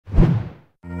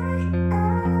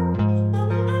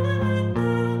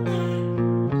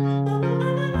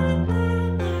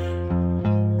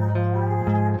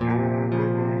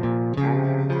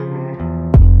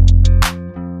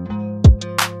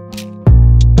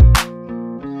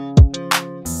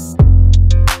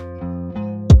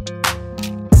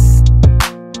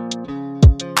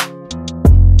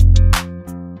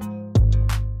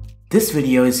This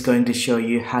video is going to show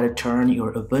you how to turn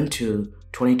your Ubuntu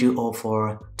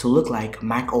 22.04 to look like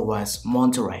macOS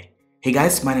Monterey. Hey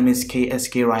guys, my name is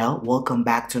KSK Ryle. Welcome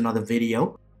back to another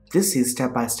video. This is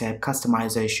step-by-step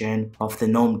customization of the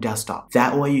Gnome desktop.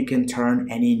 That way you can turn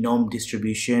any Gnome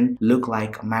distribution look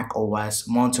like macOS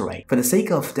Monterey. For the sake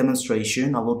of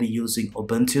demonstration, I will be using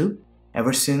Ubuntu.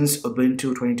 Ever since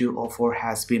Ubuntu 22.04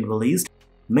 has been released,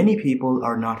 many people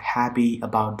are not happy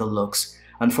about the looks.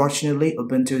 Unfortunately,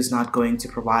 Ubuntu is not going to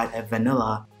provide a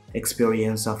vanilla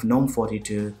experience of Gnome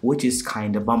 42, which is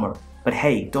kinda bummer. But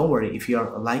hey, don't worry, if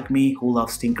you're like me who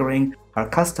loves tinkering or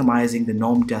customizing the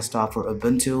Gnome desktop for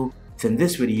Ubuntu, then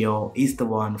this video is the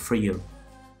one for you.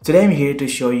 Today I'm here to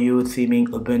show you theming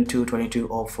Ubuntu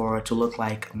 22.04 to look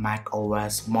like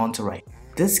macOS Monterey.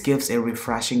 This gives a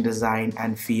refreshing design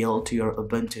and feel to your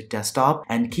Ubuntu desktop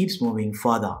and keeps moving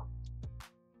further.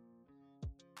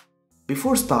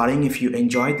 Before starting, if you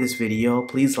enjoyed this video,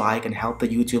 please like and help the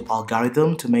YouTube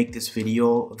algorithm to make this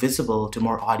video visible to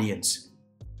more audience.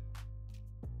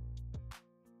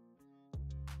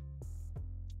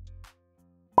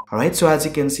 Alright, so as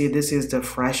you can see, this is the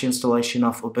fresh installation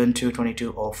of Ubuntu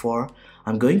 22.04.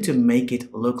 I'm going to make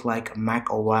it look like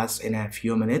macOS in a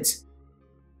few minutes.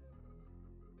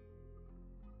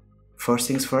 First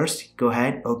things first, go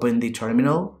ahead, open the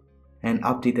terminal and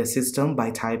update the system by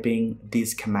typing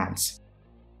these commands.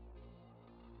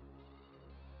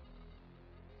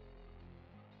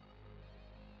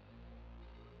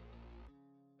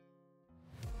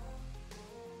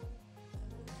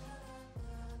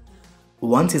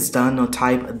 Once it's done, now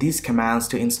type these commands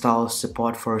to install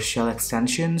support for shell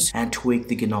extensions and tweak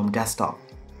the Gnome desktop.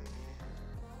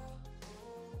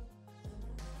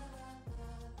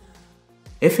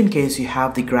 If in case you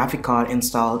have the graphic card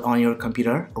installed on your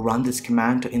computer, run this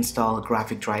command to install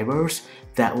graphic drivers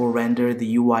that will render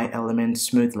the UI elements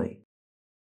smoothly.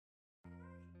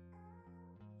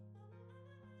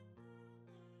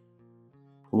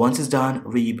 Once it's done,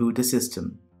 reboot the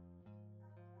system.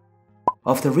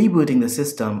 After rebooting the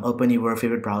system, open your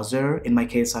favorite browser. In my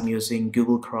case, I'm using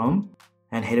Google Chrome,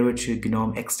 and head over to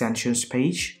Gnome extensions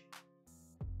page.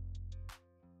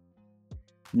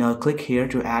 Now click here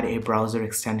to add a browser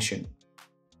extension.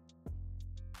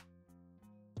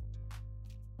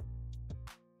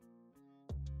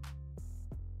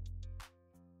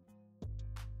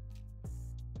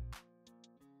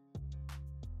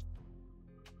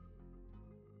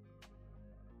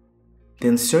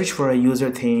 Then search for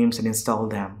user themes and install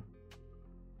them.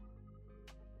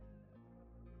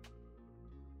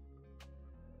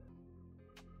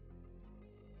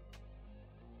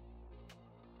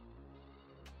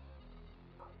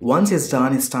 Once it's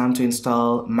done, it's time to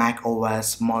install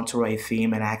macOS Monterey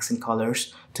theme and accent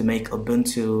colors to make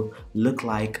Ubuntu look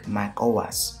like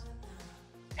macOS.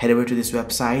 Head over to this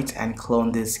website and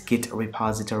clone this Git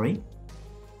repository.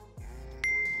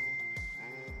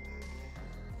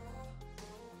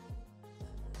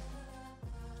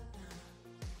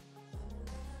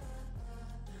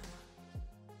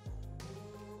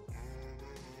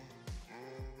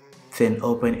 Then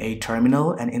open a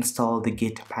terminal and install the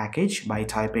Git package by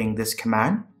typing this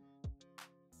command.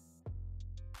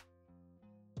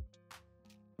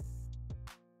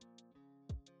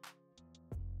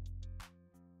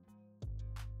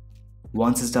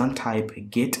 Once it's done, type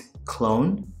git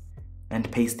clone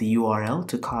and paste the URL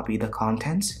to copy the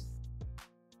contents.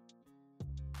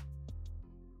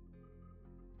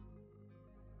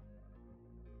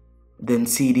 Then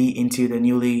cd into the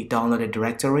newly downloaded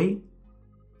directory.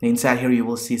 Inside here you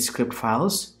will see script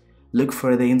files. Look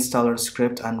for the installer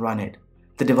script and run it.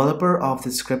 The developer of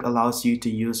the script allows you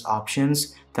to use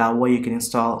options. That way you can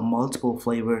install multiple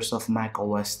flavors of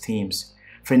macOS themes.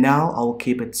 For now, I will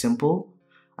keep it simple.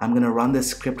 I'm going to run the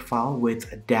script file with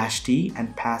 -t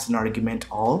and pass an argument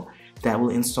all that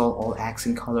will install all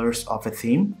accent colors of a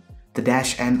theme. The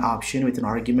 -n option with an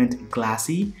argument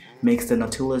glassy makes the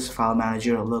Nautilus file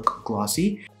manager look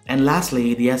glossy. And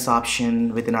lastly, the S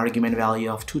option with an argument value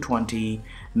of 220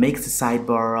 makes the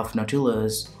sidebar of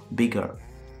Nautilus bigger.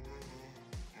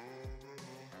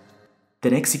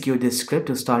 Then execute this script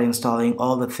to start installing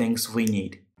all the things we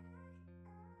need.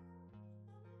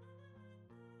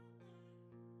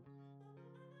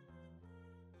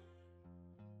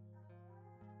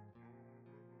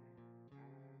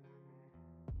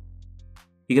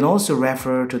 You can also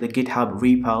refer to the GitHub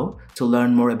repo to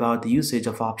learn more about the usage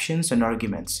of options and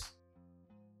arguments.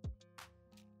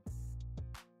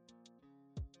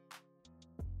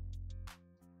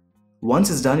 Once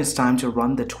it's done, it's time to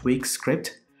run the tweak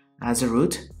script as a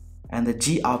root, and the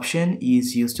G option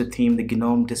is used to theme the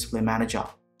Gnome display manager.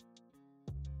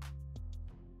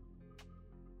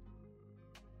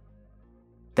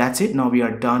 That's it, now we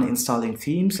are done installing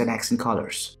themes and accent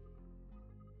colors.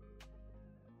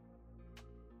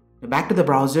 Back to the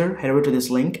browser, head over to this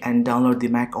link and download the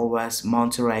macOS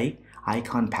Monterey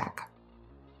icon pack.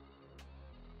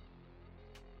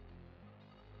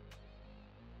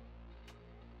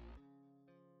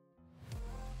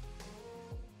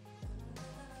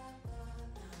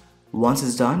 Once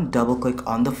it's done, double-click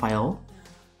on the file.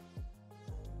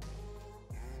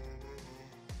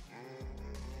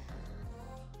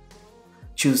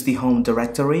 Choose the home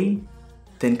directory,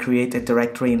 then create a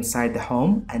directory inside the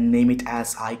home and name it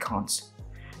as icons.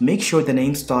 Make sure the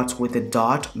name starts with a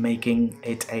dot, making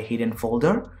it a hidden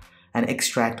folder, and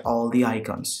extract all the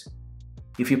icons.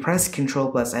 If you press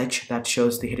Ctrl+H, that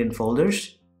shows the hidden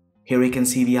folders. Here you can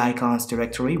see the icons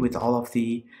directory with all of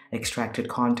the extracted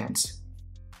contents.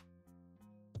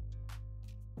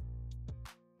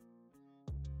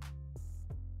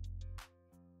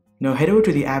 Now head over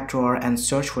to the app drawer and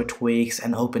search for tweaks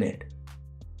and open it.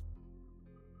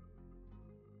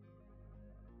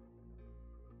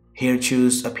 Here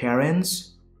choose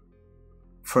Appearance.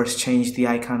 First change the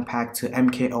icon pack to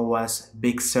macOS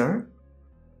Big Sur.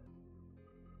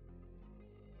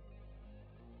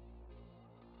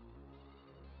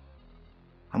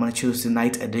 I'm going to choose the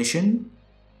Night Edition.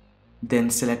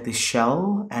 Then select the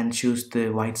shell and choose the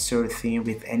White Sur theme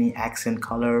with any accent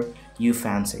color you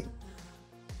fancy.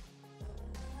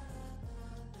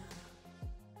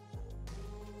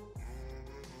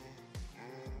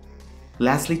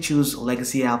 Lastly, choose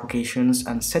Legacy Applications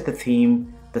and set the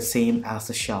theme the same as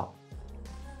the shell.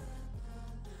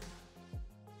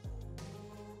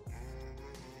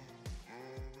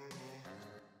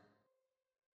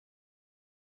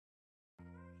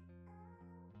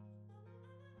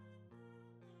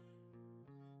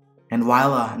 And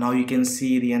voila, now you can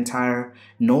see the entire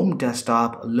Gnome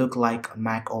desktop look like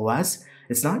macOS.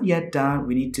 It's not yet done,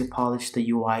 we need to polish the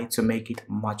UI to make it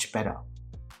much better.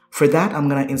 For that, I'm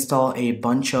gonna install a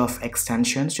bunch of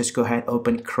extensions. Just go ahead,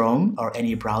 open Chrome or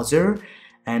any browser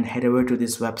and head over to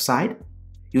this website.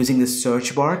 Using the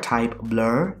search bar, type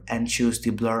blur and choose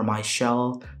the Blur My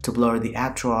Shell to blur the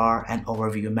app drawer and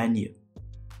overview menu.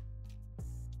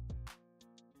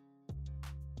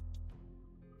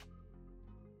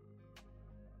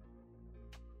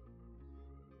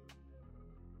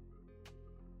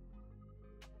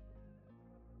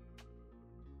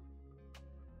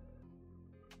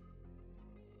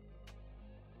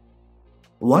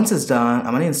 Once it's done,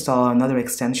 I'm going to install another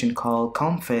extension called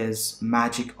Comfizz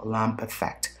Magic Lamp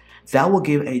Effect. That will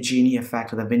give a genie effect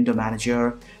to the window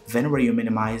manager whenever you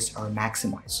minimize or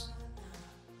maximize.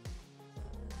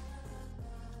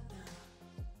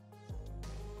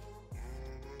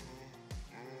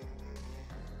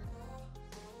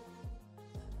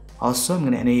 Also, I'm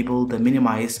going to enable the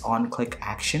minimize on-click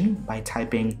action by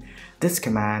typing this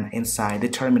command inside the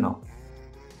terminal.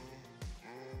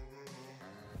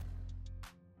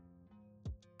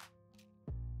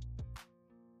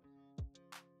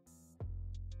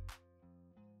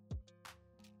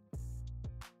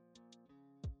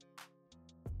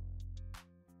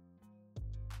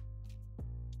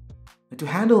 To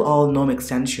handle all Gnome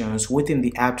extensions within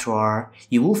the app drawer,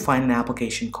 you will find an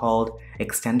application called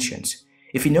Extensions.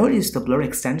 If you notice, the blur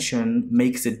extension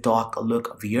makes the dock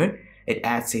look weird. It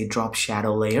adds a drop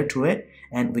shadow layer to it,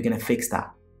 and we're gonna fix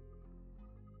that.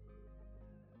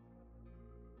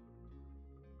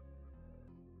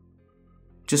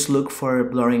 Just look for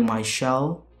Blurring My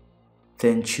Shell,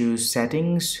 then choose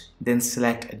Settings, then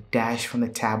select Dash from the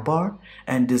tab bar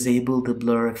and disable the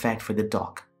blur effect for the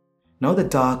dock. Now the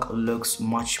dock looks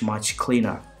much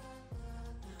cleaner.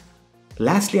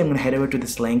 Lastly, I'm going to head over to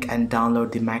this link and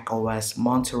download the macOS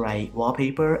Monterey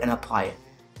wallpaper and apply it.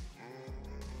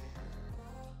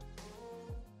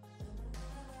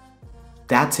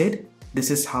 That's it. This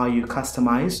is how you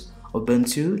customize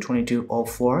Ubuntu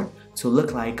 22.04 to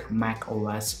look like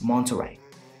macOS Monterey.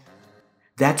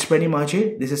 That's pretty much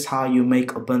it. This is how you make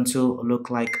Ubuntu look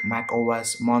like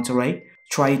macOS Monterey.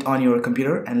 Try it on your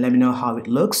computer and let me know how it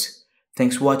looks.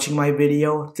 Thanks for watching my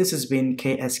video. This has been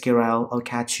KSK Ryle. I'll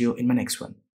catch you in my next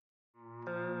one.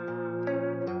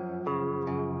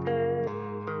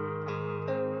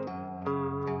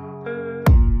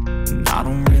 I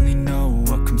don't really know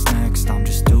what comes next. I'm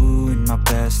just doing my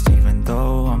best, even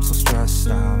though I'm so stressed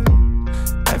out.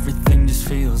 Everything just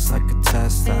feels like a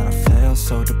test that I fail,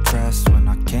 so depressed when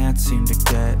I can't seem to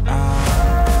get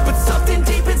out.